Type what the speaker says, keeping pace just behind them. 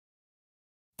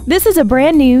This is a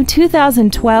brand new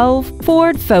 2012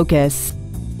 Ford Focus.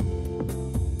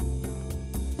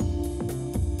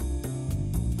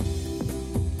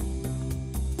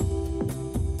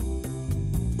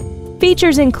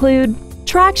 Features include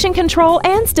traction control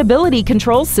and stability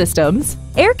control systems,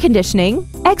 air conditioning,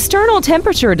 external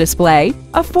temperature display,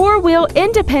 a four-wheel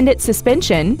independent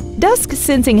suspension,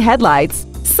 dusk-sensing headlights,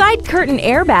 side curtain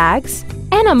airbags,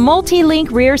 and a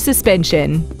multi-link rear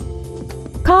suspension.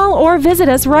 Call or visit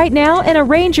us right now and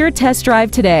arrange your test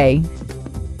drive today.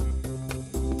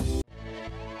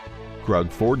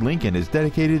 Krug Ford Lincoln is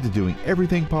dedicated to doing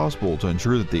everything possible to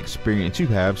ensure that the experience you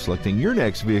have selecting your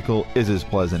next vehicle is as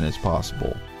pleasant as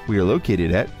possible. We are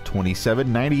located at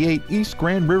 2798 East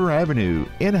Grand River Avenue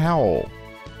in Howell.